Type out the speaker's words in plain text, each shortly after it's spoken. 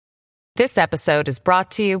This episode is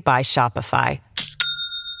brought to you by Shopify.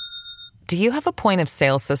 Do you have a point of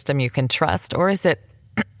sale system you can trust, or is it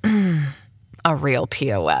a real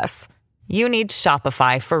POS? You need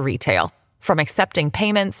Shopify for retail. From accepting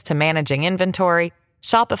payments to managing inventory,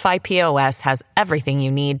 Shopify POS has everything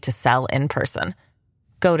you need to sell in person.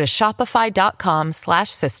 Go to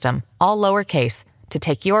shopify.com/system, all lowercase, to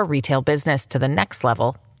take your retail business to the next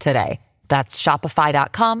level today. That's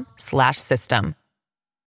shopify.com/system.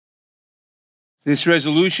 This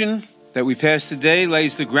resolution that we passed today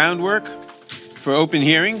lays the groundwork for open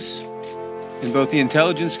hearings in both the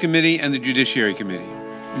Intelligence Committee and the Judiciary Committee.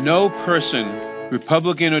 No person,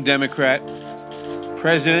 Republican or Democrat,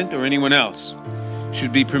 president or anyone else,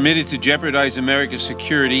 should be permitted to jeopardize America's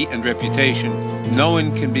security and reputation. No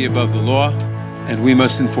one can be above the law, and we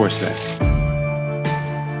must enforce that.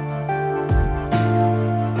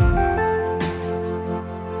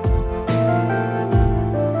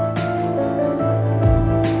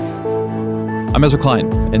 I'm Ezra Klein,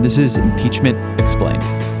 and this is Impeachment Explained.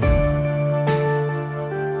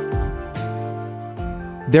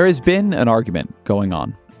 There has been an argument going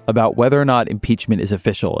on about whether or not impeachment is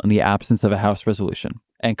official in the absence of a House resolution.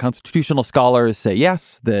 And constitutional scholars say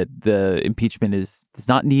yes, that the impeachment does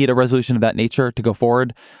not need a resolution of that nature to go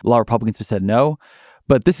forward. A lot of Republicans have said no.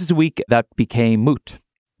 But this is a week that became moot.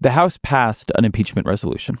 The House passed an impeachment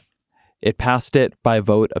resolution. It passed it by a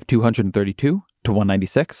vote of 232 to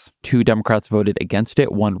 196. 2 Democrats voted against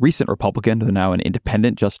it. 1 recent Republican, who is now an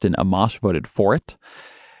independent, Justin Amash, voted for it.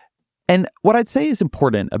 And what I'd say is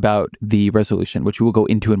important about the resolution, which we will go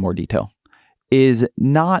into in more detail, is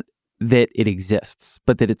not that it exists,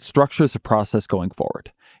 but that it structures a process going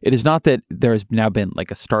forward. It is not that there has now been like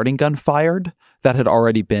a starting gun fired that had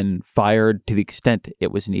already been fired to the extent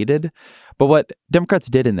it was needed. But what Democrats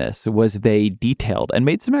did in this was they detailed and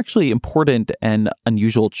made some actually important and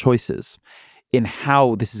unusual choices in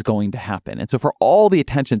how this is going to happen. And so for all the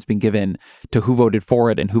attention's been given to who voted for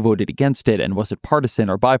it and who voted against it, and was it partisan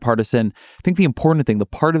or bipartisan, I think the important thing, the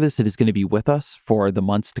part of this that is going to be with us for the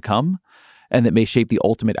months to come, and that may shape the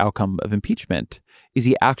ultimate outcome of impeachment, is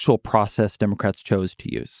the actual process Democrats chose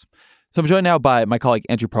to use. So I'm joined now by my colleague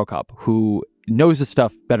Andrew Prokop, who knows this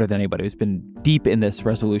stuff better than anybody, who's been deep in this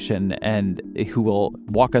resolution, and who will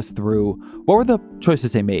walk us through what were the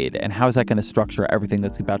choices they made and how is that going to structure everything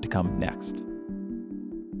that's about to come next.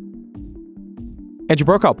 Andrew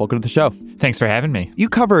Prokop, welcome to the show. Thanks for having me. You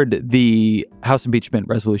covered the House impeachment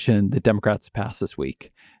resolution that Democrats passed this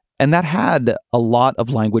week, and that had a lot of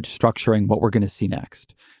language structuring what we're going to see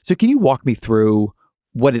next. So can you walk me through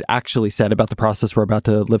what it actually said about the process we're about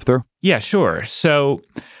to live through? Yeah, sure. So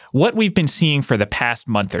what we've been seeing for the past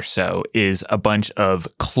month or so is a bunch of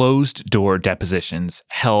closed-door depositions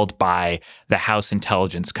held by the House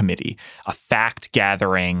Intelligence Committee, a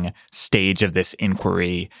fact-gathering stage of this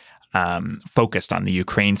inquiry focused on the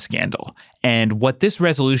Ukraine scandal. And what this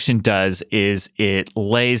resolution does is it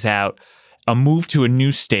lays out a move to a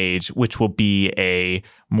new stage, which will be a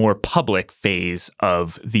more public phase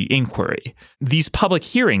of the inquiry. These public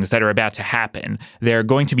hearings that are about to happen, they're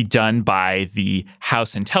going to be done by the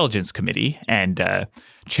House Intelligence Committee and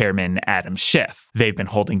Chairman Adam Schiff. They've been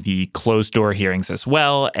holding the closed-door hearings as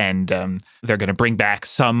well, and they're going to bring back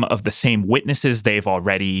some of the same witnesses they've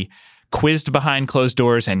already quizzed behind closed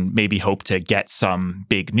doors and maybe hope to get some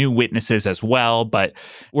big new witnesses as well. But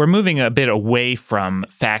we're moving a bit away from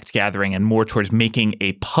fact gathering and more towards making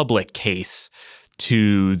a public case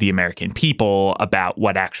to the American people about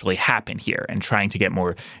what actually happened here and trying to get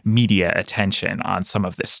more media attention on some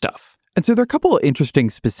of this stuff. And so there are a couple of interesting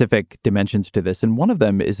specific dimensions to this. And one of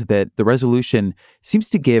them is that the resolution seems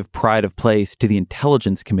to give pride of place to the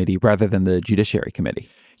Intelligence Committee rather than the Judiciary Committee.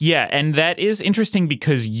 Yeah, and that is interesting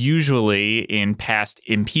because usually in past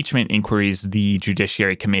impeachment inquiries, the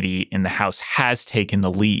Judiciary Committee in the House has taken the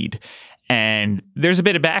lead. And there's a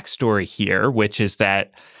bit of backstory here, which is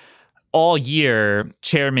that all year,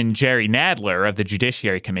 Chairman Jerry Nadler of the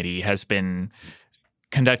Judiciary Committee has been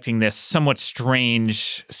conducting this somewhat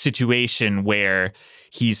strange situation where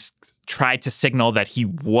he's tried to signal that he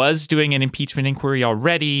was doing an impeachment inquiry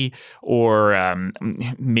already, or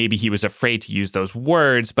maybe he was afraid to use those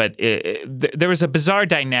words. But there was a bizarre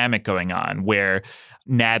dynamic going on where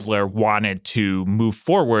Nadler wanted to move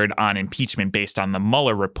forward on impeachment based on the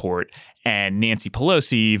Mueller report, and Nancy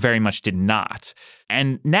Pelosi very much did not.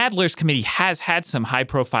 And Nadler's committee has had some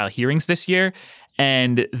high-profile hearings this year,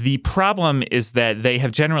 and the problem is that they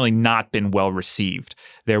have generally not been well received.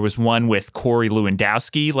 There was one with Corey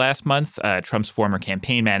Lewandowski last month, Trump's former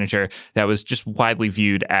campaign manager, that was just widely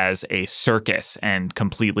viewed as a circus and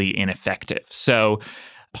completely ineffective. So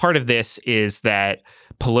Part of this is that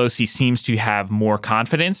Pelosi seems to have more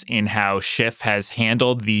confidence in how Schiff has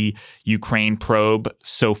handled the Ukraine probe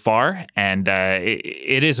so far. And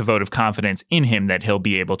it is a vote of confidence in him that he'll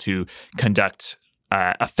be able to conduct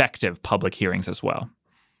effective public hearings as well.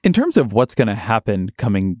 In terms of what's going to happen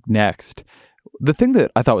coming next, the thing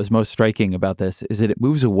that I thought was most striking about this is that it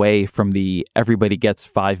moves away from the everybody gets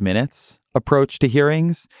 5 minutes approach to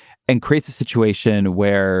hearings and creates a situation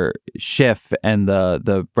where Schiff and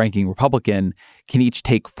the ranking Republican can each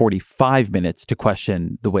take 45 minutes to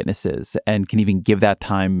question the witnesses and can even give that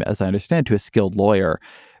time, as I understand, to a skilled lawyer.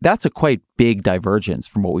 That's a quite big divergence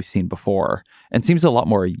from what we've seen before and seems a lot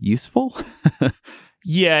more useful.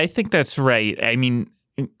 Yeah, I think that's right. I mean,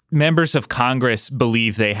 members of Congress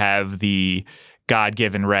believe they have the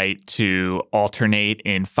God-given right to alternate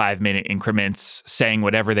in 5-minute increments, saying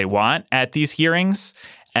whatever they want at these hearings.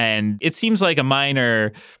 And it seems like a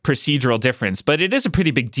minor procedural difference, but it is a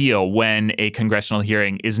pretty big deal when a congressional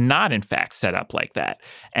hearing is not, in fact, set up like that.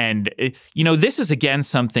 And, this is, again,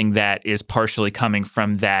 something that is partially coming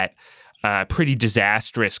from that pretty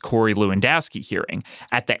disastrous Corey Lewandowski hearing.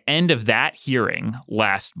 At the end of that hearing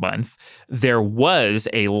last month, there was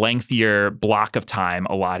a lengthier block of time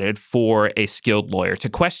allotted for a skilled lawyer to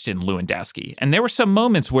question Lewandowski. And there were some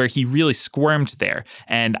moments where he really squirmed there.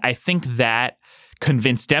 And I think that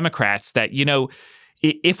convinced Democrats that,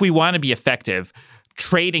 if we want to be effective,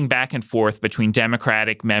 trading back and forth between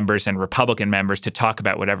Democratic members and Republican members to talk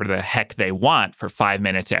about whatever the heck they want for 5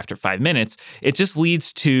 minutes after 5 minutes, it just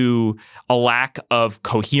leads to a lack of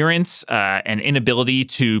coherence and inability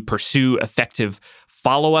to pursue effective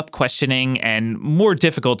follow-up questioning and more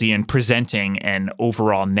difficulty in presenting an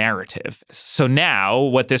overall narrative. So now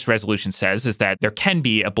what this resolution says is that there can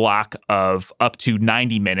be a block of up to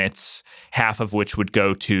 90 minutes, half of which would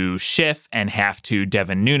go to Schiff and half to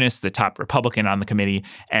Devin Nunes, the top Republican on the committee,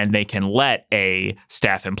 and they can let a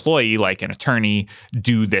staff employee like an attorney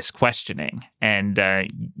do this questioning. And,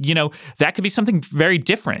 that could be something very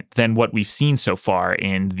different than what we've seen so far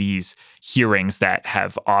in these hearings that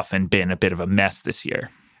have often been a bit of a mess this year.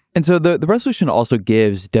 And so the resolution also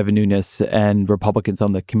gives Devin Nunes and Republicans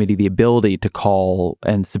on the committee the ability to call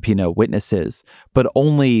and subpoena witnesses, but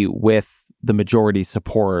only with the majority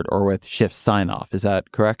support or with Schiff's sign-off. Is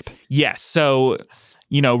that correct? Yes. So,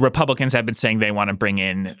 Republicans have been saying they want to bring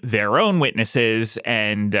in their own witnesses.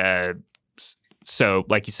 And so,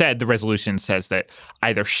 like you said, the resolution says that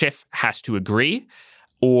either Schiff has to agree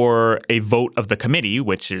or a vote of the committee,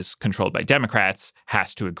 which is controlled by Democrats,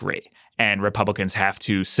 has to agree. And Republicans have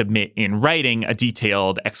to submit in writing a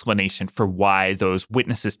detailed explanation for why those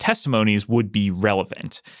witnesses' testimonies would be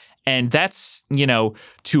relevant. And that's,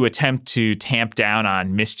 to attempt to tamp down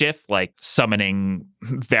on mischief, like summoning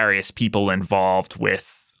various people involved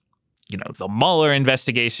with, the Mueller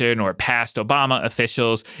investigation or past Obama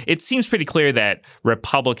officials. It seems pretty clear that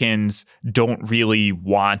Republicans don't really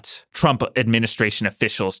want Trump administration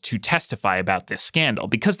officials to testify about this scandal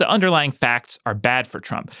because the underlying facts are bad for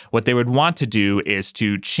Trump. What they would want to do is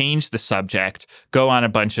to change the subject, go on a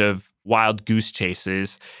bunch of wild goose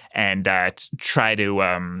chases, and try to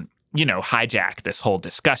hijack this whole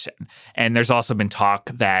discussion. And there's also been talk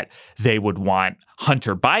that they would want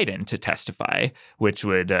Hunter Biden to testify, which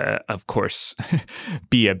would, of course,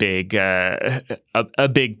 be a big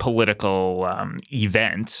political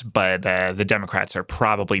event. But the Democrats are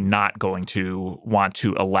probably not going to want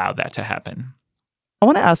to allow that to happen. I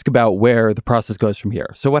want to ask about where the process goes from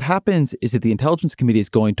here. So what happens is that the Intelligence Committee is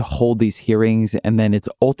going to hold these hearings, and then it's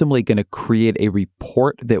ultimately going to create a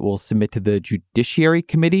report that will submit to the Judiciary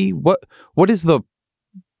Committee. What is the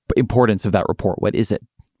importance of that report? What is it?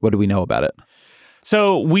 What do we know about it?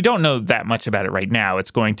 So we don't know that much about it right now. It's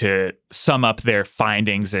going to sum up their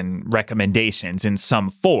findings and recommendations in some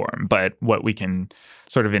form. But what we can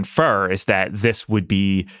sort of infer is that this would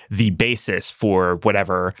be the basis for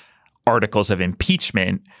whatever articles of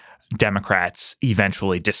impeachment Democrats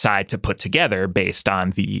eventually decide to put together based on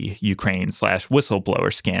the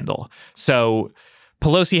Ukraine/whistleblower scandal. So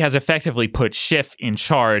Pelosi has effectively put Schiff in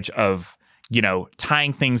charge of,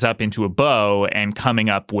 tying things up into a bow and coming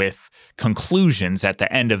up with conclusions at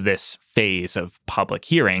the end of this phase of public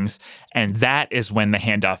hearings. And that is when the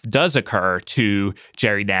handoff does occur to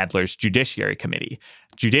Jerry Nadler's Judiciary Committee.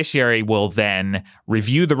 Judiciary will then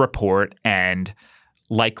review the report and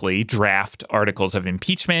likely draft articles of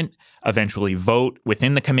impeachment, eventually vote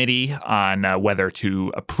within the committee on whether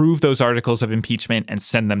to approve those articles of impeachment and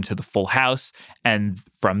send them to the full House. And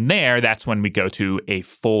from there, that's when we go to a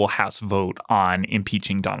full House vote on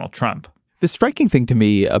impeaching Donald Trump. The striking thing to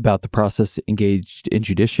me about the process engaged in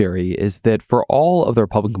judiciary is that for all of the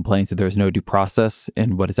Republican complaints that there's no due process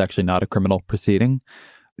in what is actually not a criminal proceeding,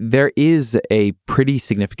 there is a pretty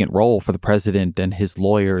significant role for the president and his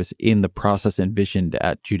lawyers in the process envisioned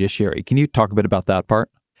at judiciary. Can you talk a bit about that part?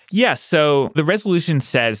 Yes. So the resolution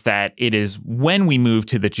says that it is when we move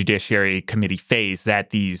to the Judiciary Committee phase that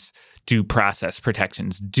these due process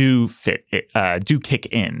protections do kick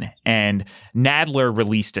in. And Nadler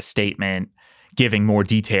released a statement giving more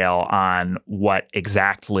detail on what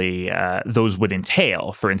exactly those would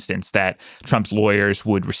entail. For instance, that Trump's lawyers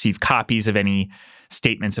would receive copies of any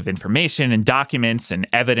statements of information and documents and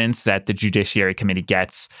evidence that the Judiciary Committee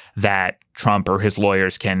gets, that Trump or his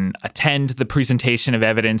lawyers can attend the presentation of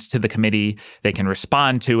evidence to the committee. They can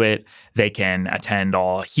respond to it. They can attend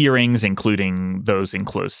all hearings, including those in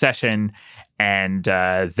closed session. And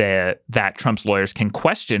that Trump's lawyers can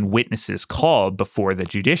question witnesses called before the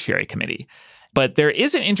Judiciary Committee. But there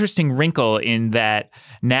is an interesting wrinkle in that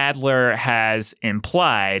Nadler has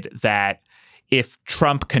implied that if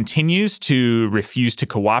Trump continues to refuse to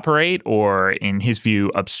cooperate or, in his view,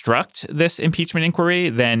 obstruct this impeachment inquiry,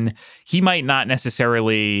 then he might not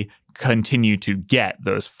necessarily continue to get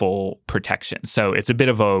those full protections. So it's a bit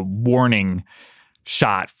of a warning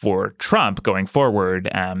shot for Trump going forward.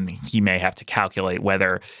 He may have to calculate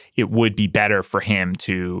whether it would be better for him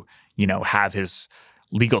to, have his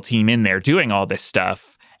legal team in there doing all this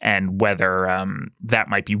stuff, and whether that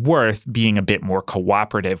might be worth being a bit more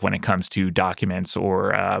cooperative when it comes to documents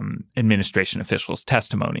or administration officials'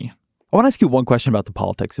 testimony. I want to ask you one question about the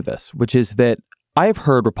politics of this, which is that I've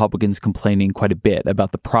heard Republicans complaining quite a bit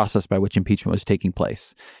about the process by which impeachment was taking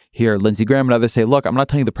place. Here, Lindsey Graham and others say, look, I'm not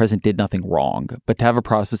telling you the president did nothing wrong, but to have a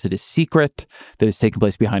process that is secret, that is taking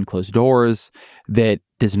place behind closed doors, that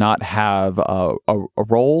does not have a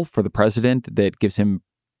role for the president, that gives him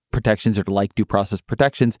protections or like due process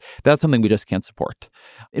protections, that's something we just can't support.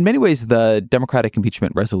 In many ways, the Democratic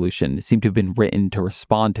impeachment resolution seemed to have been written to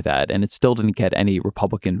respond to that, and it still didn't get any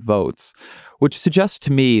Republican votes, which suggests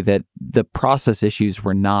to me that the process issues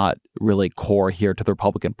were not really core here to the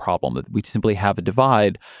Republican problem, that we simply have a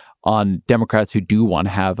divide on Democrats who do want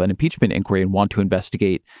to have an impeachment inquiry and want to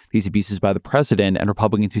investigate these abuses by the president, and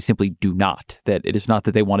Republicans who simply do not. That it is not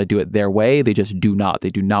that they want to do it their way, they just do not.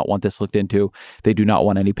 They do not want this looked into. They do not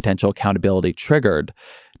want any potential accountability triggered.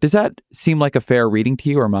 Does that seem like a fair reading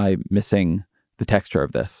to you, or am I missing the texture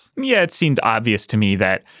of this? Yeah, it seemed obvious to me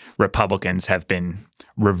that Republicans have been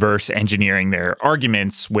reverse engineering their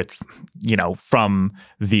arguments with, from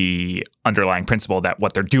the underlying principle that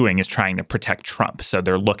what they're doing is trying to protect Trump. So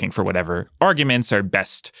they're looking for whatever arguments are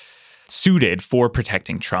best suited for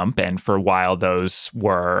protecting Trump. And for a while, those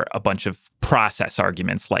were a bunch of process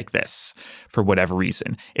arguments like this for whatever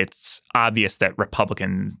reason. It's obvious that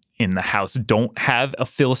Republicans in the House don't have a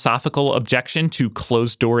philosophical objection to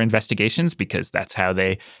closed-door investigations because that's how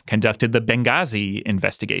they conducted the Benghazi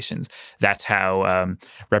investigations. That's how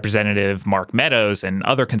Representative Mark Meadows and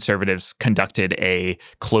other conservatives conducted a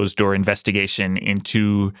closed-door investigation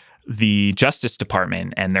into the Justice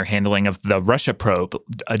Department and their handling of the Russia probe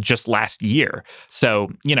just last year. So,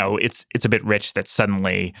 it's a bit rich that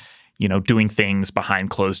suddenly, doing things behind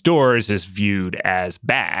closed doors is viewed as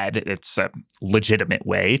bad. It's a legitimate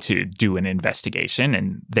way to do an investigation,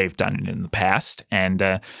 and they've done it in the past.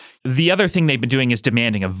 And the other thing they've been doing is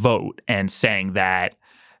demanding a vote and saying that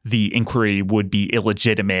the inquiry would be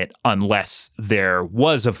illegitimate unless there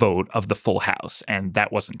was a vote of the full House. And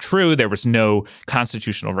that wasn't true. There was no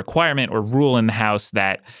constitutional requirement or rule in the House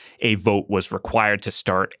that a vote was required to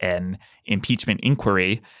start an impeachment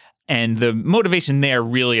inquiry. And the motivation there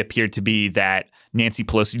really appeared to be that Nancy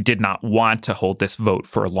Pelosi did not want to hold this vote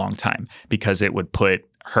for a long time because it would put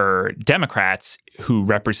her Democrats, who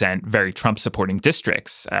represent very Trump-supporting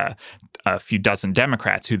districts, a few dozen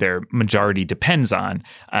Democrats who their majority depends on,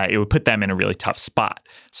 it would put them in a really tough spot.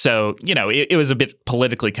 So, it was a bit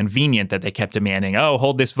politically convenient that they kept demanding,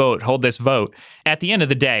 hold this vote, hold this vote. At the end of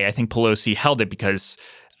the day, I think Pelosi held it because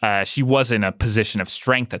she was in a position of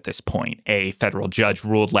strength at this point. A federal judge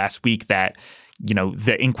ruled last week that,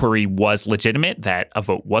 the inquiry was legitimate, that a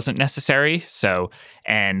vote wasn't necessary. So,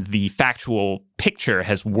 and the factual picture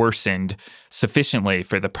has worsened sufficiently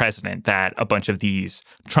for the president that a bunch of these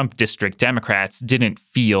Trump district Democrats didn't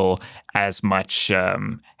feel as much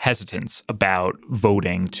hesitance about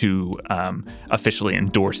voting to officially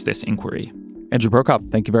endorse this inquiry. Andrew Prokop,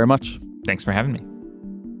 thank you very much. Thanks for having me.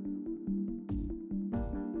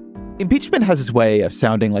 Impeachment has its way of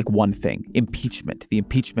sounding like one thing, impeachment, the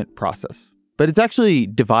impeachment process. But it's actually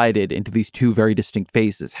divided into these two very distinct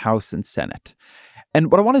phases, House and Senate.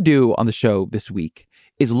 And what I want to do on the show this week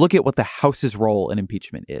is look at what the House's role in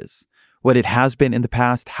impeachment is, what it has been in the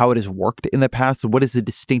past, how it has worked in the past, what is the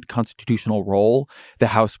distinct constitutional role the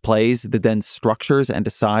House plays that then structures and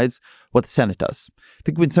decides what the Senate does. I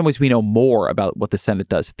think in some ways we know more about what the Senate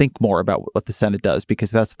does, think more about what the Senate does,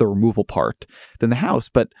 because that's the removal part, than the House.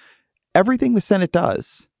 But everything the Senate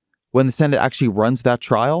does, when the Senate actually runs that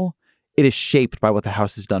trial, it is shaped by what the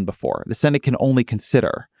House has done before. The Senate can only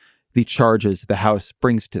consider the charges the House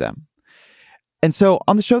brings to them. And so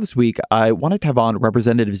on the show this week, I wanted to have on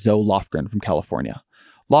Representative Zoe Lofgren from California.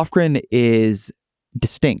 Lofgren is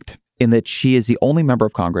distinct in that she is the only member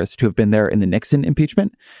of Congress to have been there in the Nixon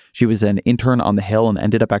impeachment. She was an intern on the Hill and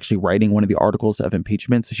ended up actually writing one of the articles of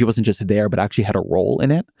impeachment. So she wasn't just there, but actually had a role in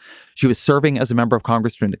it. She was serving as a member of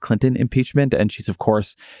Congress during the Clinton impeachment. And she's, of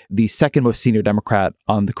course, the second most senior Democrat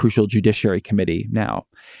on the crucial Judiciary Committee now.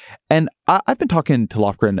 And I've been talking to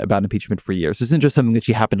Lofgren about impeachment for years. This isn't just something that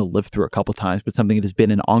she happened to live through a couple of times, but something that has been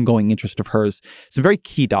an ongoing interest of hers. Some very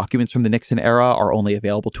key documents from the Nixon era are only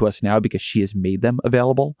available to us now because she has made them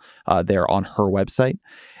available. They're on her website.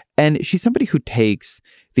 And she's somebody who takes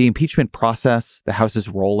the impeachment process, the House's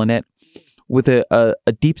role in it, with a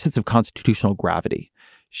deep sense of constitutional gravity.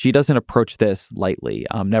 She doesn't approach this lightly,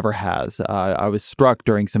 never has. I was struck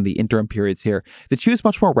during some of the interim periods here that she was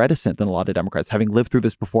much more reticent than a lot of Democrats, having lived through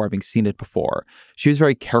this before, having seen it before. She was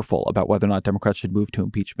very careful about whether or not Democrats should move to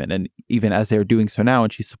impeachment. And even as they're doing so now,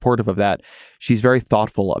 and she's supportive of that, she's very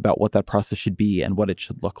thoughtful about what that process should be and what it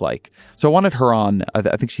should look like. So I wanted her on.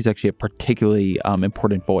 I think she's actually a particularly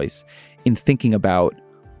important voice in thinking about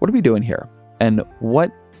what are we doing here and what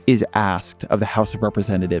is asked of the House of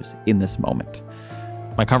Representatives in this moment.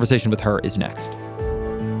 My conversation with her is next.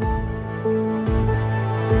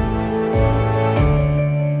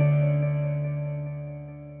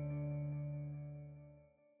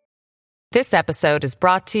 This episode is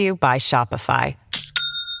brought to you by Shopify.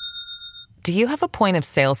 Do you have a point of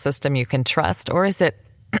sale system you can trust, or is it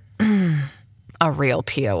a real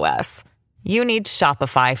POS? You need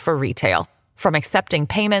Shopify for retail. From accepting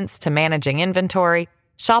payments to managing inventory,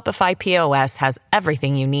 Shopify POS has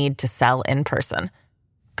everything you need to sell in person.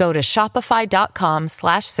 Go to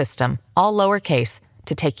shopify.com/system, all lowercase,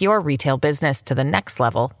 to take your retail business to the next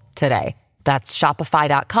level today. That's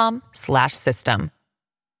shopify.com/system.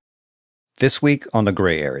 This week on The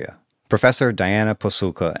Gray Area, Professor Diana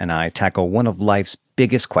Pasulka and I tackle one of life's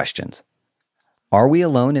biggest questions. Are we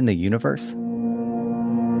alone in the universe?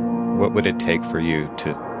 What would it take for you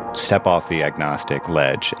to step off the agnostic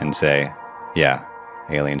ledge and say, yeah,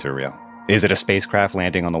 aliens are real? Is it a spacecraft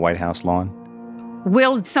landing on the White House lawn?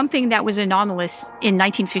 Well, something that was anomalous in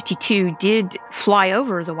 1952 did fly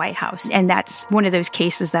over the White House, and that's one of those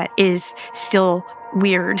cases that is still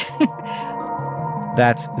weird.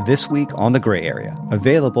 That's This Week on The Gray Area,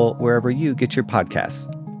 available wherever you get your podcasts.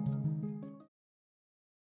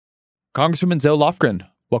 Congresswoman Zoe Lofgren,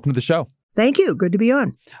 welcome to the show. Thank you. Good to be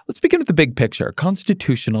on. Let's begin with the big picture.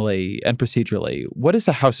 Constitutionally and procedurally, what is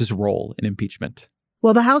the House's role in impeachment?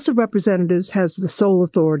 Well, the House of Representatives has the sole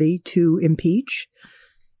authority to impeach.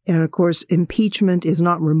 And of course, impeachment is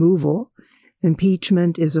not removal.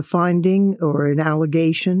 Impeachment is a finding or an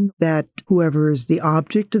allegation that whoever is the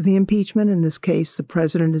object of the impeachment, in this case, the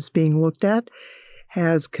president is being looked at,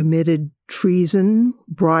 has committed treason,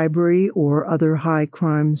 bribery, or other high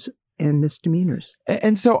crimes and misdemeanors.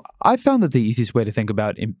 And so I found that the easiest way to think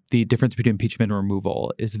about the difference between impeachment and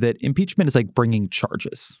removal is that impeachment is like bringing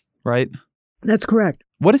charges, right? That's correct.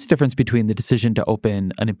 What is the difference between the decision to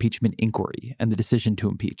open an impeachment inquiry and the decision to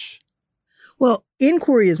impeach? Well,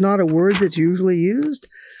 inquiry is not a word that's usually used.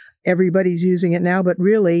 Everybody's using it now, but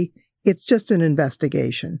really, it's just an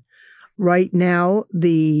investigation. Right now,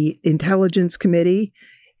 the Intelligence Committee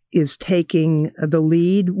is taking the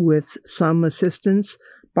lead with some assistance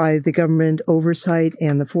by the Government Oversight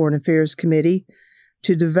and the Foreign Affairs Committee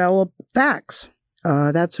to develop facts.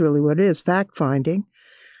 That's really what it is, fact-finding.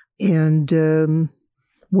 And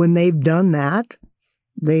when they've done that,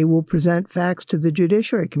 they will present facts to the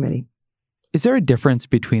Judiciary Committee. Is there a difference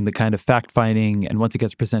between the kind of fact-finding and once it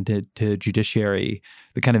gets presented to Judiciary,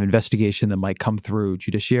 the kind of investigation that might come through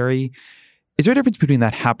Judiciary? Is there a difference between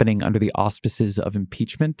that happening under the auspices of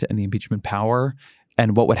impeachment and the impeachment power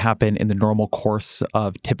and what would happen in the normal course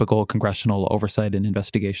of typical congressional oversight and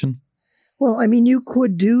investigation? Well, I mean, you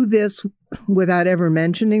could do this without ever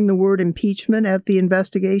mentioning the word impeachment at the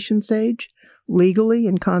investigation stage, legally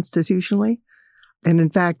and constitutionally. And in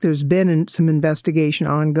fact, there's been some investigation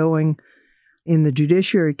ongoing in the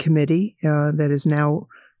Judiciary Committee that has now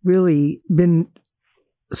really been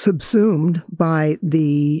subsumed by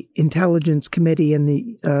the Intelligence Committee and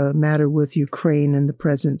the matter with Ukraine and the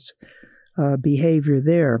president's behavior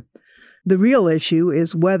there. The real issue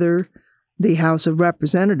is whether the House of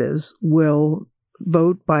Representatives will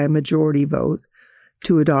vote by a majority vote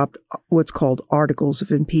to adopt what's called articles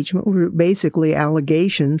of impeachment, basically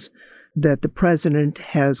allegations that the president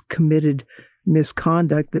has committed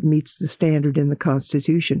misconduct that meets the standard in the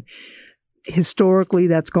Constitution. Historically,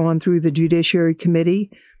 that's gone through the Judiciary Committee,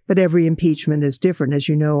 but every impeachment is different. As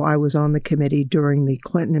you know, I was on the committee during the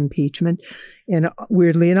Clinton impeachment, and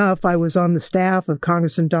weirdly enough, I was on the staff of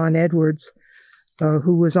Congressman Don Edwards,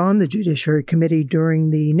 who was on the Judiciary Committee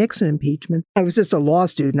during the Nixon impeachment. I was just a law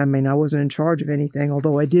student. I mean, I wasn't in charge of anything,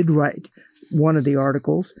 although I did write one of the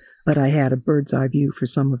articles, but I had a bird's eye view for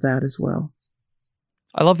some of that as well.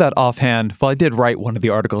 I love that offhand. Well, I did write one of the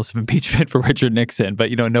articles of impeachment for Richard Nixon,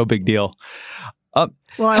 but, no big deal. Well,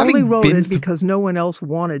 I only wrote it because no one else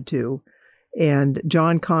wanted to, and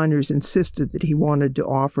John Conyers insisted that he wanted to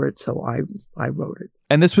offer it, so I wrote it.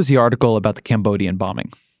 And this was the article about the Cambodian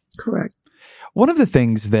bombing. Correct. One of the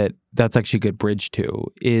things that's actually a good bridge to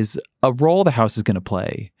is a role the House is going to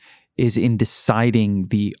play is in deciding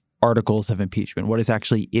the articles of impeachment, what is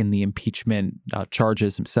actually in the impeachment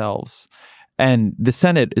charges themselves. And the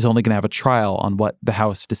Senate is only going to have a trial on what the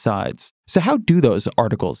House decides. So how do those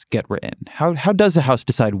articles get written? How does the House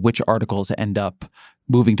decide which articles end up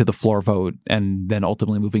moving to the floor vote and then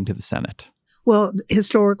ultimately moving to the Senate? Well,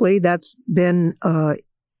 historically, that's been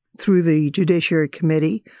through the Judiciary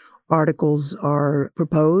Committee. Articles are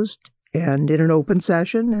proposed and in an open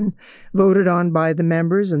session and voted on by the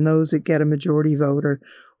members, and those that get a majority vote are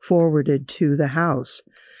forwarded to the House.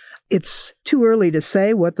 It's too early to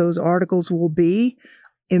say what those articles will be.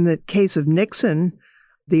 In the case of Nixon,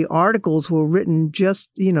 the articles were written just,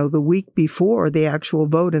 the week before the actual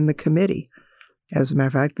vote in the committee. As a matter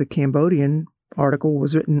of fact, the Cambodian article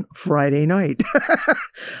was written Friday night.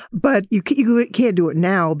 But you can't do it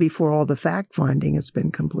now before all the fact-finding has been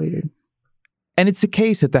completed. And it's the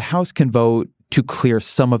case that the House can vote to clear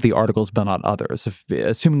some of the articles but not others.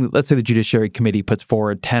 Assuming, let's say the Judiciary Committee puts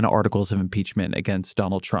forward 10 articles of impeachment against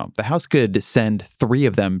Donald Trump, the House could send 3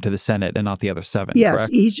 of them to the Senate and not the other 7, yes,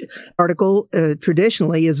 correct? Each article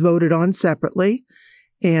traditionally is voted on separately.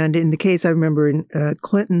 And in the case, I remember in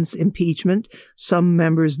Clinton's impeachment, some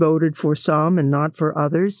members voted for some and not for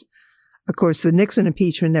others. Of course, the Nixon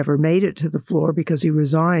impeachment never made it to the floor because he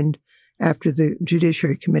resigned after the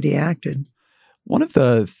Judiciary Committee acted. One of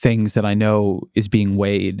the things that I know is being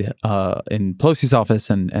weighed in Pelosi's office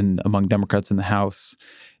and among Democrats in the House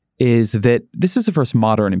is that this is the first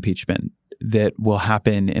modern impeachment that will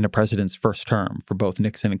happen in a president's first term for both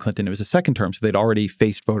Nixon and Clinton. It was a second term, so they'd already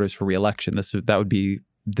faced voters for re-election.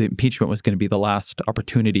 The impeachment was going to be the last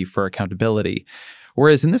opportunity for accountability.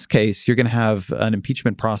 Whereas in this case, you're going to have an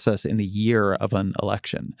impeachment process in the year of an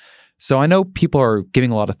election. So I know people are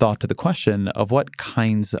giving a lot of thought to the question of what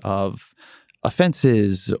kinds of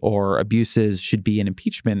offenses or abuses should be in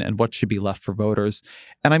impeachment and what should be left for voters.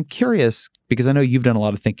 And I'm curious, because I know you've done a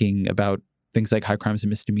lot of thinking about things like high crimes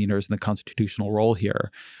and misdemeanors and the constitutional role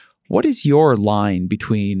here. What is your line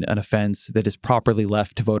between an offense that is properly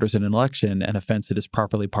left to voters in an election and an offense that is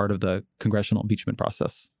properly part of the congressional impeachment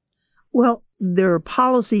process? Well, there are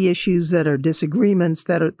policy issues that are disagreements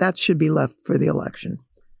that should be left for the election.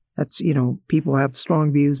 That's, people have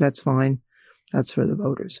strong views. That's fine. That's for the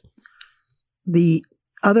voters. The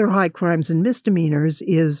other high crimes and misdemeanors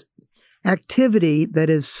is activity that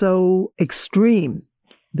is so extreme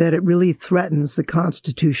that it really threatens the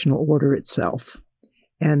constitutional order itself.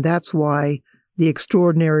 And that's why the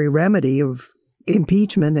extraordinary remedy of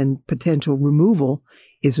impeachment and potential removal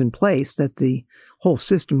is in place, that the whole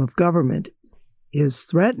system of government is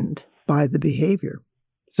threatened by the behavior.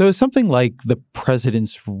 So is something like the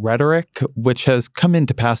president's rhetoric, which has come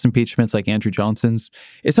into past impeachments like Andrew Johnson's,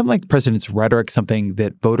 is something like the president's rhetoric something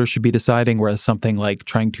that voters should be deciding, whereas something like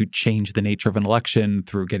trying to change the nature of an election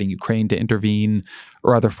through getting Ukraine to intervene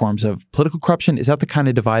or other forms of political corruption, is that the kind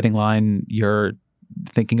of dividing line you're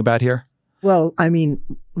thinking about here? Well,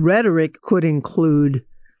 rhetoric could include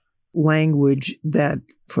language that,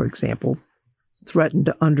 for example, threatened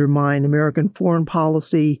to undermine American foreign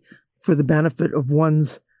policy for the benefit of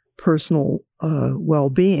one's personal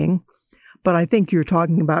well-being. But I think you're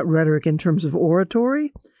talking about rhetoric in terms of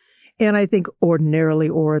oratory. And I think ordinarily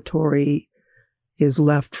oratory is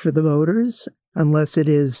left for the voters unless it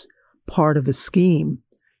is part of a scheme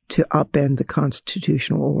to upend the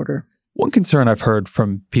constitutional order. One concern I've heard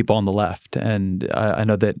from people on the left, and I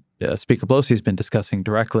know that Speaker Pelosi has been discussing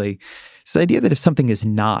directly, is the idea that if something is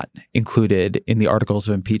not included in the articles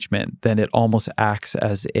of impeachment, then it almost acts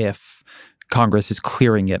as if Congress is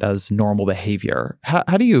clearing it as normal behavior.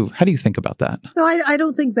 How do you think about that? No, I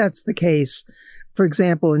don't think that's the case. For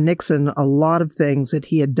example, in Nixon, a lot of things that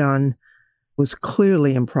he had done was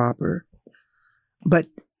clearly improper, but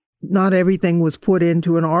not everything was put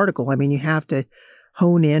into an article. I mean, you have to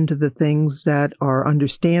hone in to the things that are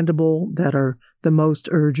understandable, that are the most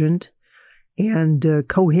urgent and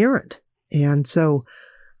coherent. And so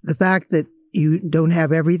the fact that you don't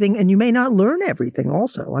have everything, and you may not learn everything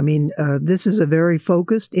also. I mean, this is a very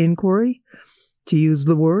focused inquiry, to use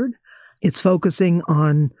the word. It's focusing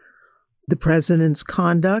on the president's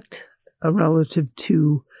conduct relative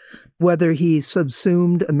to whether he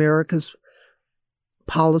subsumed America's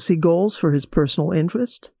policy goals for his personal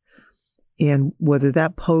interest and whether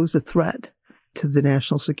that posed a threat to the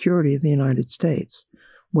national security of the United States,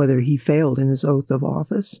 whether he failed in his oath of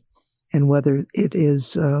office, and whether it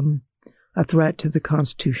is a threat to the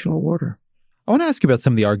constitutional order. I want to ask you about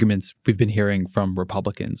some of the arguments we've been hearing from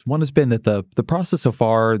Republicans. One has been that the process so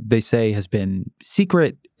far, they say, has been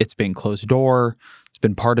secret, it's been closed door, it's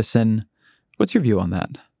been partisan. What's your view on that?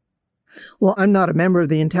 Well, I'm not a member of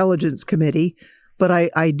the Intelligence Committee, but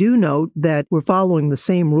I do note that we're following the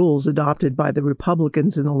same rules adopted by the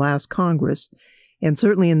Republicans in the last Congress. And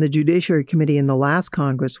certainly in the Judiciary Committee in the last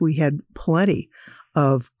Congress, we had plenty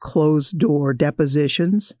of closed-door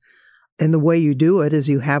depositions. And the way you do it is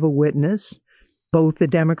you have a witness. Both the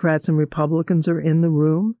Democrats and Republicans are in the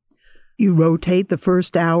room. You rotate the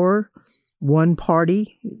first hour. One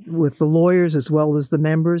party with the lawyers as well as the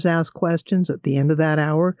members ask questions. At the end of that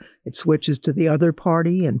hour, it switches to the other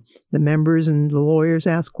party and the members and the lawyers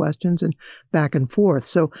ask questions and back and forth.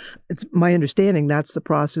 So it's my understanding that's the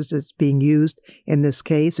process that's being used in this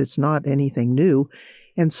case. It's not anything new.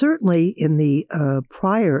 And certainly in the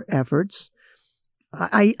prior efforts,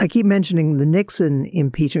 I keep mentioning the Nixon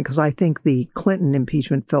impeachment because I think the Clinton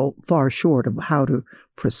impeachment fell far short of how to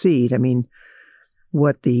proceed. I mean,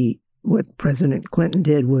 what President Clinton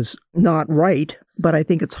did was not right, but I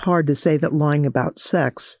think it's hard to say that lying about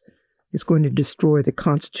sex is going to destroy the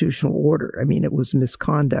constitutional order. I mean, it was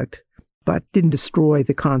misconduct, but didn't destroy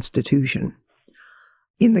the Constitution.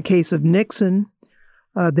 In the case of Nixon,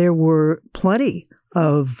 there were plenty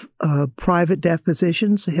of private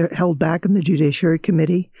depositions held back in the Judiciary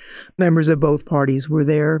Committee. Members of both parties were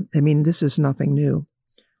there. I mean, this is nothing new.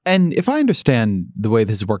 And if I understand the way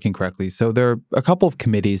this is working correctly, so there are a couple of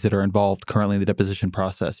committees that are involved currently in the deposition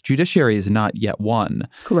process. Judiciary is not yet one.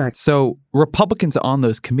 Correct. So Republicans on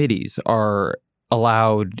those committees are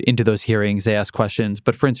allowed into those hearings. They ask questions.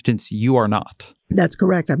 But for instance, you are not. That's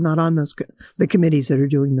correct. I'm not on the committees that are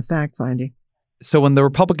doing the fact-finding. So when the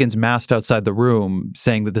Republicans massed outside the room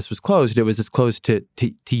saying that this was closed, it was as close to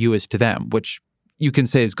you as to them, which you can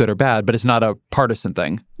say is good or bad, but it's not a partisan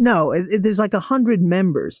thing. No, there's like 100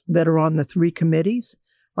 members that are on the three committees.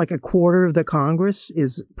 Like a quarter of the Congress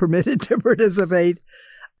is permitted to participate.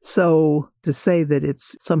 So to say that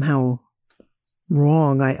it's somehow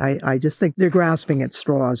wrong, I just think they're grasping at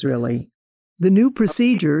straws, really. The new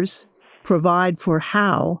procedures provide for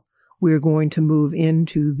how we're going to move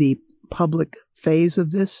into the public phase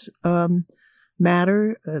of this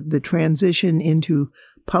matter, the transition into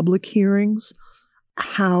public hearings,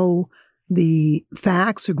 how the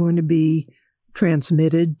facts are going to be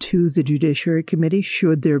transmitted to the Judiciary Committee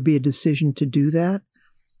should there be a decision to do that.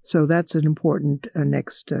 So that's an important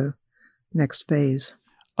next phase.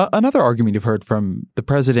 Another argument you've heard from the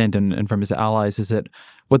president and from his allies is that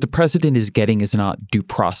what the president is getting is not due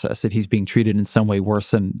process, that he's being treated in some way worse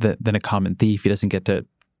than a common thief. He doesn't get to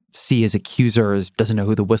see his accusers, doesn't know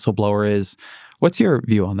who the whistleblower is. What's your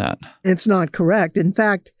view on that? It's not correct. In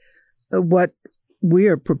fact, what we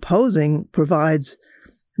are proposing provides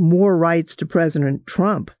more rights to President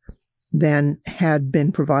Trump than had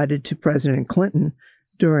been provided to President Clinton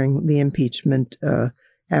during the impeachment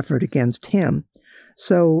effort against him.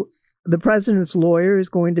 So the president's lawyer is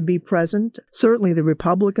going to be present. Certainly the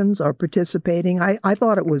Republicans are participating. I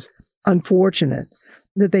thought it was unfortunate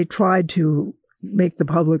that they tried to make the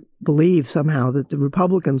public believe somehow that the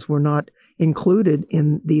Republicans were not included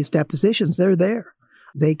in these depositions. They're there.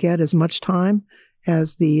 They get as much time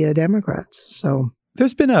as the Democrats. So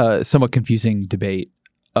there's been a somewhat confusing debate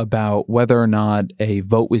about whether or not a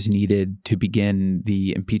vote was needed to begin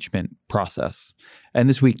the impeachment process. And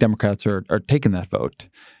this week, Democrats are taking that vote.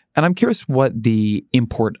 And I'm curious what the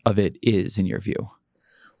import of it is in your view.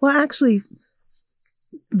 Well, actually,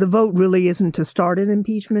 the vote really isn't to start an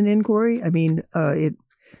impeachment inquiry. I mean, it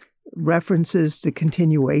references the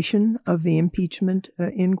continuation of the impeachment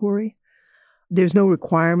inquiry. There's no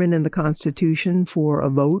requirement in the Constitution for a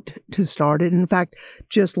vote to start it. In fact,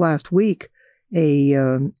 just last week,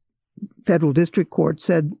 a federal district court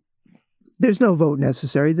said there's no vote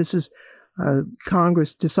necessary. This is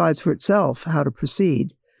Congress decides for itself how to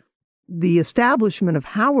proceed. The establishment of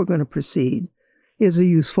how we're going to proceed is a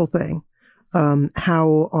useful thing.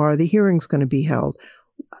 How are the hearings going to be held?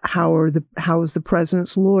 How is the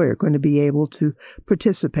president's lawyer going to be able to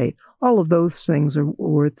participate? All of those things are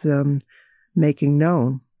worth making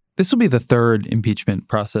known. This will be the third impeachment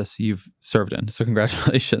process you've served in, so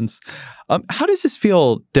congratulations. How does this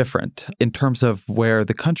feel different in terms of where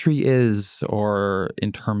the country is, or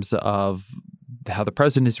in terms of how the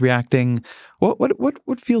president is reacting?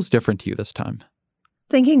 What feels different to you this time?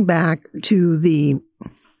 Thinking back to the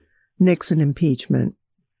Nixon impeachment,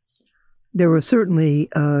 there were certainly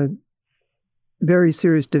very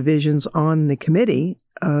serious divisions on the committee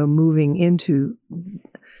moving into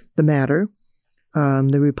the matter.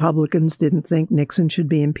 The Republicans didn't think Nixon should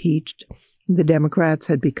be impeached. The Democrats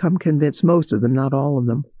had become convinced, most of them, not all of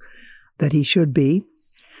them, that he should be.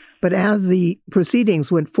 But as the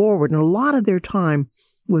proceedings went forward, and a lot of their time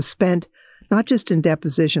was spent not just in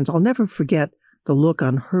depositions, I'll never forget the look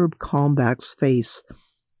on Herb Kalmbach's face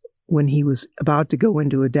when he was about to go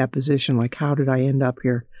into a deposition, like, how did I end up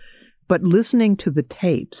here? But listening to the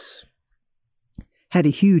tapes had a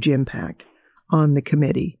huge impact on the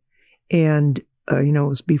committee. And it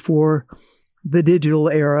was before the digital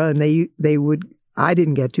era, and they would, I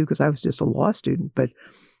didn't get to because I was just a law student, but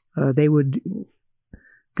they would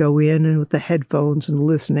go in and with the headphones and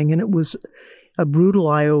listening, and it was a brutal,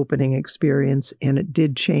 eye-opening experience, and it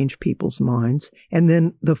did change people's minds. And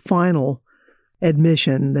then the final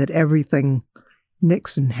admission that everything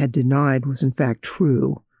Nixon had denied was in fact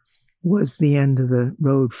true was the end of the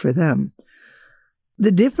road for them.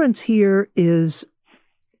 The difference here is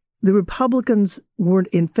the Republicans weren't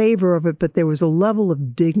in favor of it, but there was a level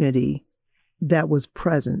of dignity that was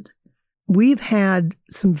present. We've had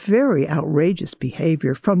some very outrageous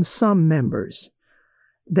behavior from some members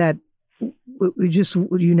that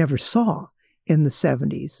you never saw in the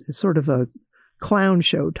 70s. It's sort of a clown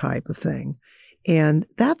show type of thing. And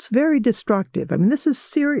that's very destructive. I mean, this is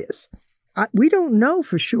serious. We don't know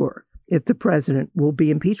for sure if the president will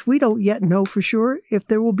be impeached. We don't yet know for sure if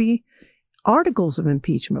there will be articles of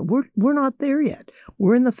impeachment. We're not there yet.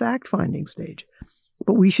 We're in the fact-finding stage.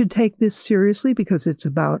 But we should take this seriously because it's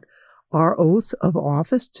about our oath of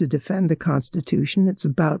office to defend the Constitution. It's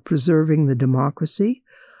about preserving the democracy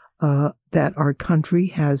that our country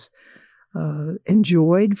has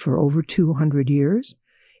enjoyed for over 200 years.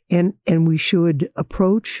 And we should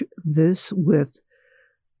approach this with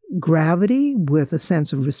gravity, with a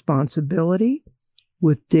sense of responsibility,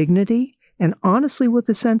 with dignity, and honestly with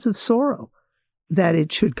a sense of sorrow. That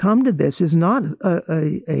it should come to this is not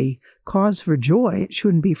a cause for joy. It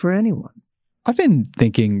shouldn't be for anyone. I've been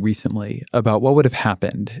thinking recently about what would have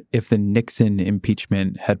happened if the Nixon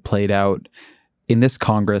impeachment had played out in this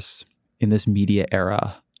Congress, in this media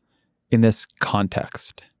era, in this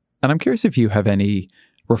context. And I'm curious if you have any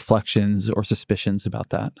reflections or suspicions about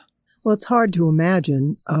that. Well, it's hard to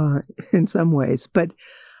imagine in some ways. But,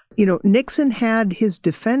 Nixon had his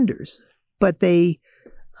defenders, but they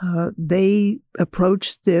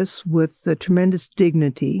approached this with a tremendous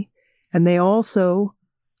dignity, and they also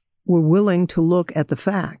were willing to look at the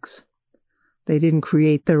facts. They didn't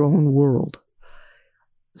create their own world.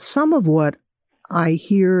 Some of what I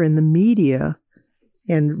hear in the media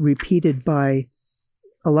and repeated by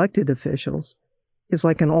elected officials is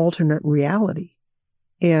like an alternate reality.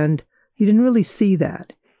 And you didn't really see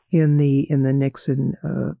that in the Nixon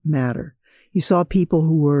matter. You saw people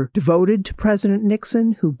who were devoted to President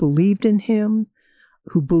Nixon, who believed in him,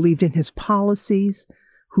 who believed in his policies,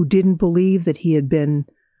 who didn't believe that he had been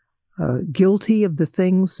guilty of the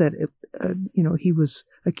things that he was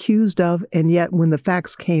accused of. And yet when the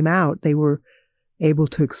facts came out, they were able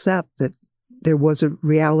to accept that there was a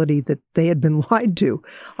reality that they had been lied to.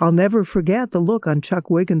 I'll never forget the look on Chuck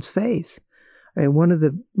Wiggins' face. One of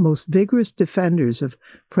the most vigorous defenders of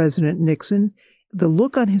President Nixon, the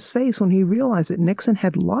look on his face when he realized that Nixon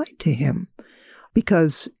had lied to him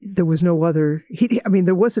because there was no other,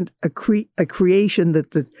 there wasn't a creation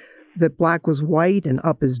that black was white and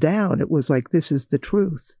up is down. It was like, this is the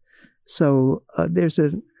truth. So there's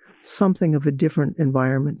something of a different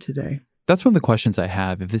environment today. That's one of the questions I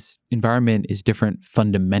have, if this environment is different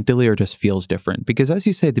fundamentally or just feels different. Because as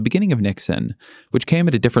you say, at the beginning of Nixon, which came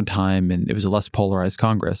at a different time and it was a less polarized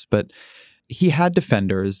Congress, but he had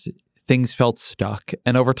defenders, things felt stuck,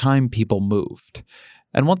 and over time people moved.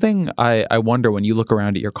 And one thing I wonder when you look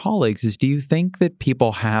around at your colleagues is, do you think that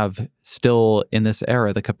people have still in this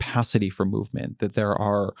era the capacity for movement, that there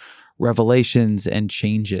are revelations and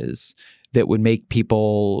changes that would make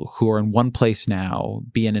people who are in one place now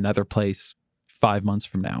be in another place 5 months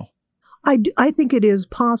from now? I think it is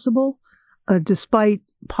possible. Despite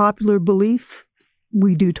popular belief,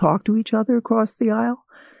 we do talk to each other across the aisle.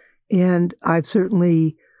 And I've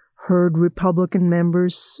certainly heard Republican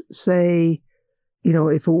members say,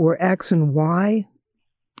 if it were X and Y,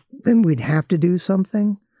 then we'd have to do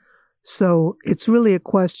something. So it's really a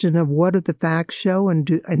question of what do the facts show, and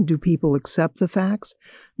do people accept the facts?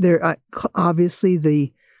 Obviously,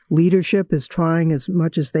 the leadership is trying as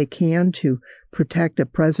much as they can to protect a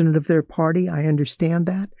president of their party. I understand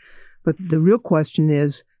that. But the real question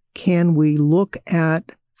is, can we look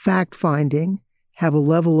at fact-finding, have a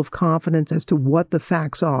level of confidence as to what the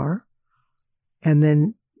facts are, and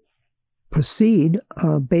then proceed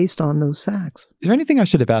based on those facts? Is there anything I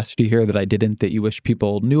should have asked you here that I didn't, that you wish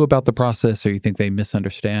people knew about the process, or you think they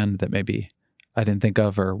misunderstand that maybe I didn't think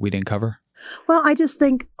of or we didn't cover? Well, I just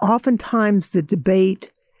think oftentimes the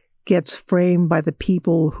debate gets framed by the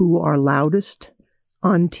people who are loudest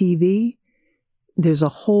on TV. There's a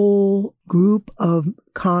whole group of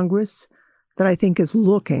Congress that I think is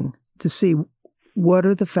looking to see what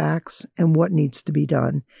are the facts and what needs to be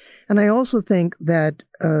done. And I also think that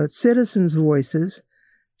citizens' voices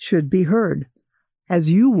should be heard.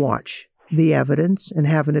 As you watch the evidence and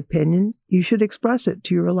have an opinion, you should express it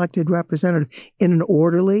to your elected representative in an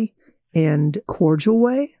orderly and cordial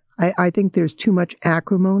way. I think there's too much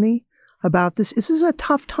acrimony about this. This is a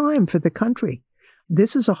tough time for the country.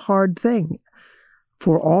 This is a hard thing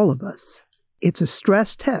for all of us. It's a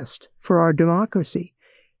stress test for our democracy,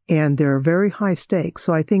 and there are very high stakes.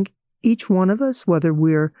 So I think each one of us, whether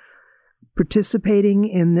we're participating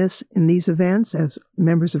in these events as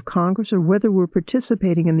members of Congress, or whether we're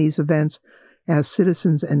participating in these events as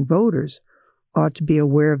citizens and voters, ought to be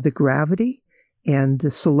aware of the gravity and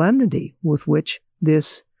the solemnity with which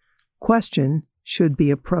this question should be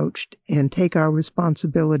approached, and take our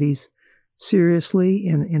responsibilities seriously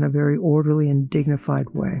in a very orderly and dignified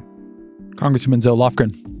way. Congresswoman Zoe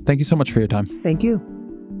Lofgren, thank you so much for your time. Thank you.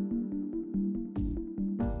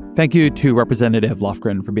 Thank you to Representative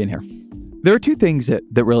Lofgren for being here. There are two things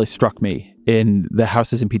that really struck me in the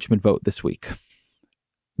House's impeachment vote this week.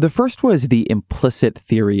 The first was the implicit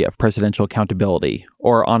theory of presidential accountability,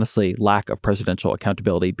 or honestly, lack of presidential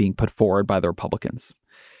accountability, being put forward by the Republicans.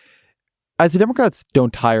 As the Democrats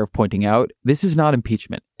don't tire of pointing out, this is not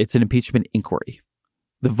impeachment. It's an impeachment inquiry.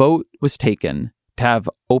 The vote was taken to have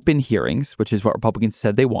open hearings, which is what Republicans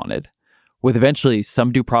said they wanted, with eventually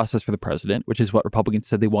some due process for the president, which is what Republicans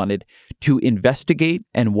said they wanted, to investigate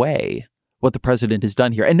and weigh what the president has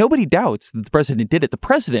done here. And nobody doubts that the president did it. The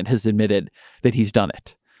president has admitted that he's done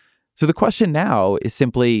it. So the question now is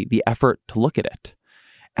simply the effort to look at it.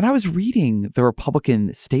 And I was reading the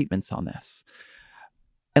Republican statements on this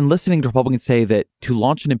and listening to Republicans say that to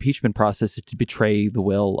launch an impeachment process is to betray the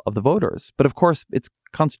will of the voters. But of course, it's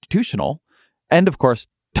constitutional. And of course,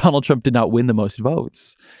 Donald Trump did not win the most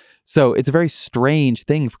votes. So it's a very strange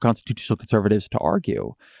thing for constitutional conservatives to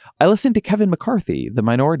argue. I listened to Kevin McCarthy, the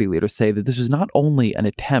minority leader, say that this was not only an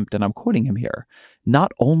attempt, and I'm quoting him here,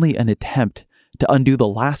 not only an attempt to undo the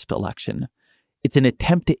last election, it's an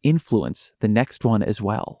attempt to influence the next one as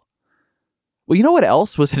well. Well, you know what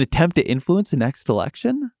else was an attempt to influence the next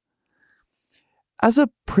election? As a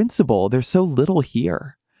principle, there's so little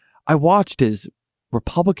here. I watched as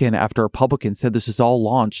Republican after Republican said this was all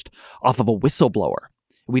launched off of a whistleblower.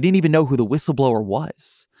 We didn't even know who the whistleblower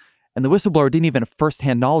was. And the whistleblower didn't even have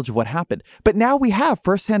firsthand knowledge of what happened. But now we have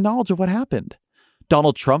firsthand knowledge of what happened.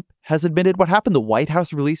 Donald Trump has admitted what happened. The White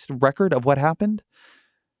House released a record of what happened.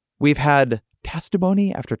 We've had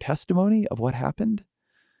testimony after testimony of what happened.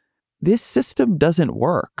 This system doesn't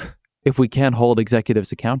work if we can't hold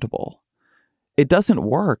executives accountable. It doesn't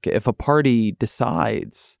work if a party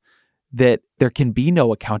decides that there can be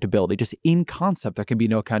no accountability. Just in concept, there can be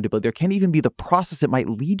no accountability. There can't even be the process that might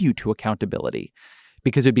lead you to accountability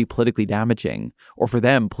because it'd be politically damaging, or for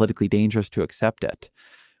them, politically dangerous to accept it.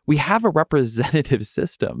 We have a representative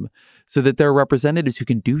system so that there are representatives who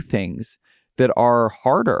can do things that are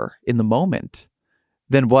harder in the moment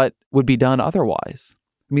than what would be done otherwise.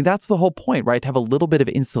 I mean, that's the whole point, right? To have a little bit of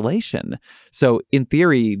insulation. So in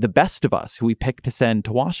theory, the best of us who we pick to send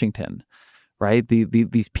to Washington, right?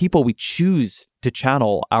 These people we choose to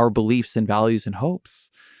channel our beliefs and values and hopes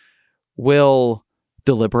will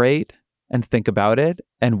deliberate and think about it,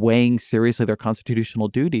 and weighing seriously their constitutional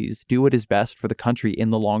duties, do what is best for the country in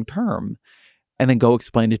the long term, and then go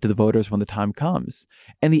explain it to the voters when the time comes.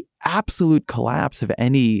 And the absolute collapse of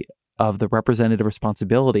any of the representative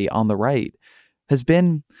responsibility on the right has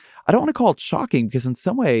been, I don't want to call it shocking, because in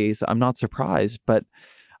some ways I'm not surprised, but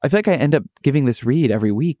I feel like I end up giving this read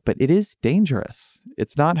every week, but it is dangerous.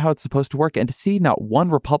 It's not how it's supposed to work. And to see not one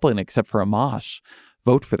Republican except for Amash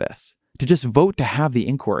vote for this, to just vote to have the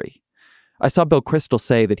inquiry. I saw Bill Kristol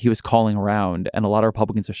say that he was calling around, and a lot of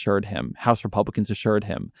Republicans assured him, House Republicans assured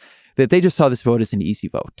him, that they just saw this vote as an easy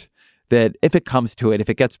vote. That if it comes to it, if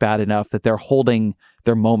it gets bad enough, that they're holding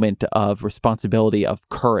their moment of responsibility, of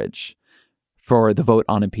courage for the vote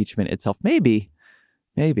on impeachment itself. Maybe.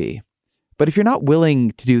 But if you're not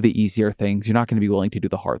willing to do the easier things, you're not going to be willing to do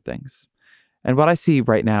the hard things. And what I see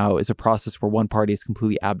right now is a process where one party has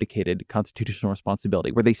completely abdicated constitutional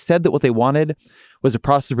responsibility, where they said that what they wanted was a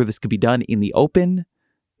process where this could be done in the open,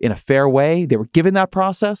 in a fair way. They were given that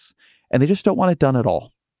process, and they just don't want it done at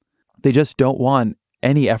all. They just don't want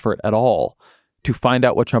any effort at all to find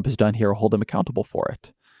out what Trump has done here or hold him accountable for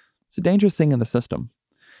it. It's a dangerous thing in the system.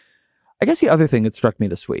 I guess the other thing that struck me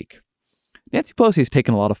this week, Nancy Pelosi has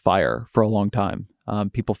taken a lot of fire for a long time.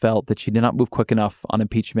 People felt that she did not move quick enough on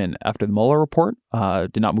impeachment after the Mueller report,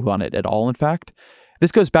 did not move on it at all, in fact.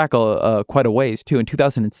 This goes back quite a ways, too. In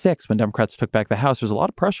 2006, when Democrats took back the House, there was a lot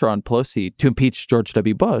of pressure on Pelosi to impeach George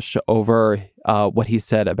W. Bush over what he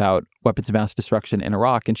said about weapons of mass destruction in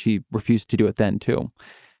Iraq, and she refused to do it then, too.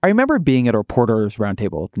 I remember being at a reporters'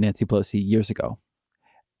 roundtable with Nancy Pelosi years ago,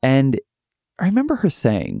 and I remember her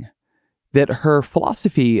saying that her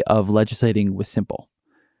philosophy of legislating was simple.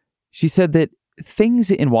 She said that things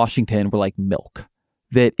in Washington were like milk,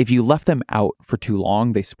 that if you left them out for too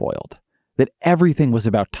long, they spoiled, that everything was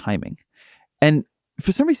about timing. And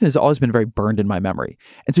for some reason, it's always been very burned in my memory.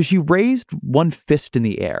 And so she raised one fist in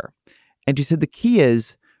the air, and she said the key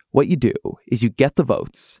is what you do is you get the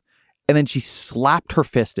votes, and then she slapped her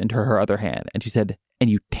fist into her other hand, and she said, and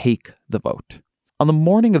you take the vote. On the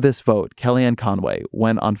morning of this vote, Kellyanne Conway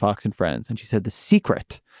went on Fox and Friends, and she said the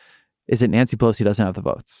secret is that Nancy Pelosi doesn't have the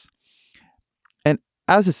votes. And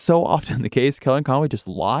as is so often the case, Kellyanne Conway just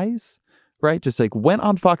lies, right? Just like went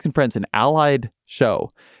on Fox and Friends, an allied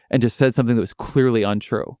show, and just said something that was clearly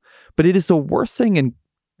untrue. But it is the worst thing in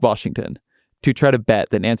Washington to try to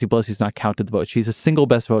bet that Nancy Pelosi's not counted the vote. She's a single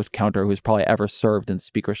best vote counter who's probably ever served in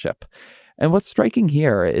speakership. And what's striking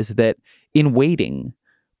here is that in waiting,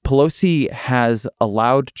 Pelosi has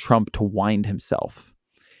allowed Trump to wind himself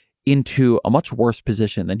into a much worse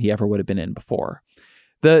position than he ever would have been in before.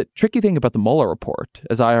 The tricky thing about the Mueller report,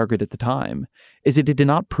 as I argued at the time, is it did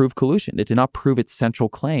not prove collusion. It did not prove its central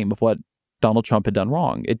claim of what Donald Trump had done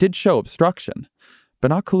wrong. It did show obstruction, but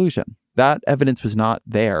not collusion. That evidence was not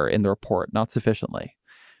there in the report, not sufficiently.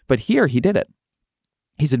 But here he did it.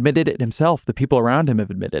 He's admitted it himself. The people around him have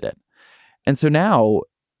admitted it. And so now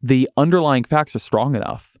the underlying facts are strong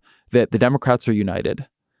enough that the Democrats are united,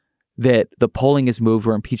 that the polling is moved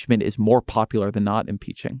where impeachment is more popular than not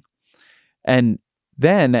impeaching. And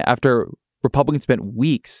then after Republicans spent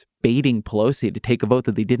weeks baiting Pelosi to take a vote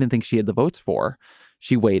that they didn't think she had the votes for,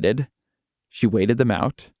 she waited them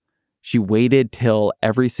out. She waited till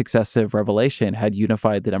every successive revelation had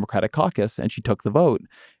unified the Democratic caucus, and she took the vote,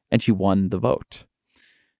 and she won the vote.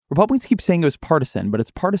 Republicans keep saying it was partisan, but it's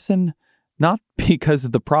partisan not because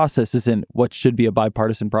the process isn't what should be a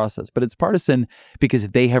bipartisan process, but it's partisan because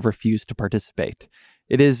they have refused to participate.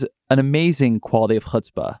 It is an amazing quality of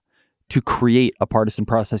chutzpah to create a partisan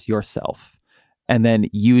process yourself and then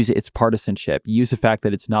use its partisanship, use the fact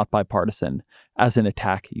that it's not bipartisan as an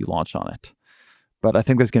attack you launch on it. But I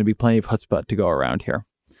think there's going to be plenty of chutzpah to go around here.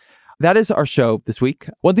 That is our show this week.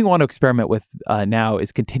 One thing I want to experiment with now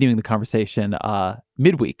is continuing the conversation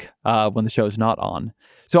midweek when the show is not on.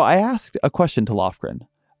 So I asked a question to Lofgren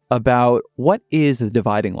about what is the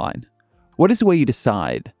dividing line? What is the way you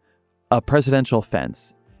decide a presidential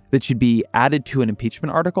offense that should be added to an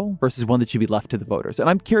impeachment article versus one that should be left to the voters? And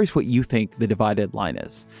I'm curious what you think the divided line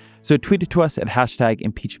is. So tweet it to us at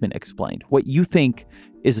 #ImpeachmentExplained. What you think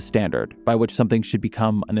is a standard by which something should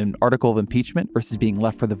become an article of impeachment versus being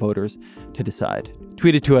left for the voters to decide.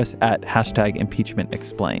 Tweet it to us at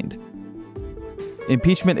 #ImpeachmentExplained.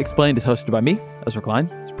 Impeachment Explained is hosted by me, Ezra Klein.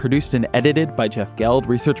 It's produced and edited by Jeff Geld,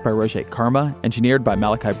 researched by Roger Karma, engineered by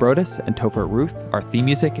Malachi Brodus and Topher Ruth. Our theme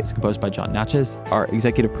music is composed by John Natchez. Our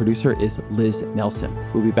executive producer is Liz Nelson.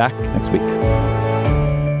 We'll be back next week.